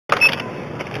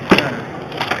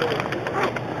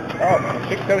Oh,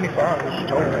 $6.75.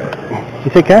 Sure. You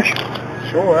take cash?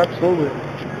 Sure, absolutely.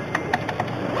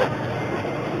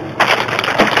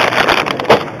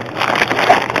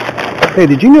 Hey,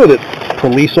 did you know that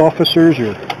police officers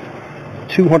are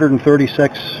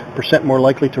 236% more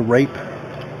likely to rape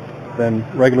than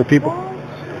regular people?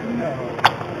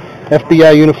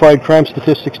 FBI Unified Crime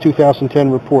Statistics 2010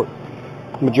 report.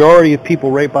 The majority of people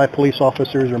raped by police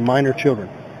officers are minor children.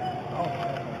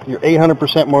 You're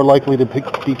 800% more likely to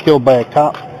be killed by a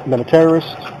cop than a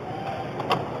terrorist.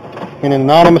 In an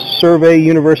anonymous survey,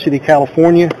 University of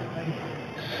California,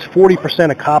 40%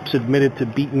 of cops admitted to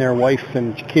beating their wife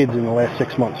and kids in the last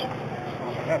 6 months.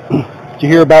 Did you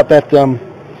hear about that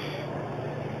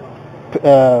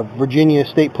Virginia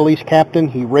State Police captain?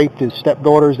 He raped his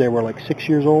stepdaughters. They were like 6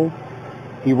 years old.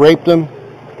 He raped them,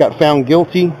 got found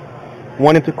guilty,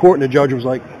 went into court, and the judge was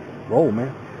like, roll,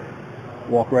 man.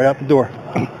 Walked right out the door.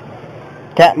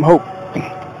 Captain Hope.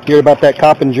 Hear about that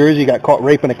cop in Jersey got caught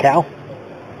raping a cow?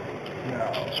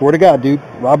 Swear to God, dude.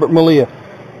 Robert Malia.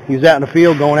 He was out in the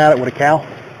field going at it with a cow.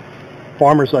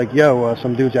 Farmer's like, yo,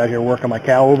 some dude's out here working my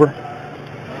cow over.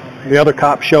 The other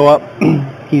cops show up.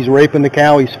 He's raping the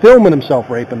cow. He's filming himself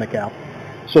raping the cow.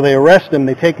 So they arrest him.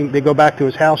 They go back to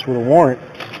his house with a warrant.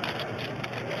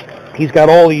 He's got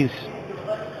all these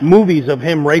movies of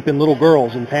him raping little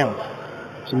girls in town.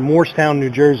 It's in Morristown, New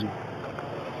Jersey.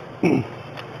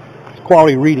 It's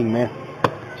quality reading, man.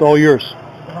 It's all yours.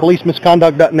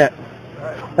 Policemisconduct.net.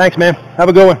 Thanks, man. Have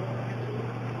a good one.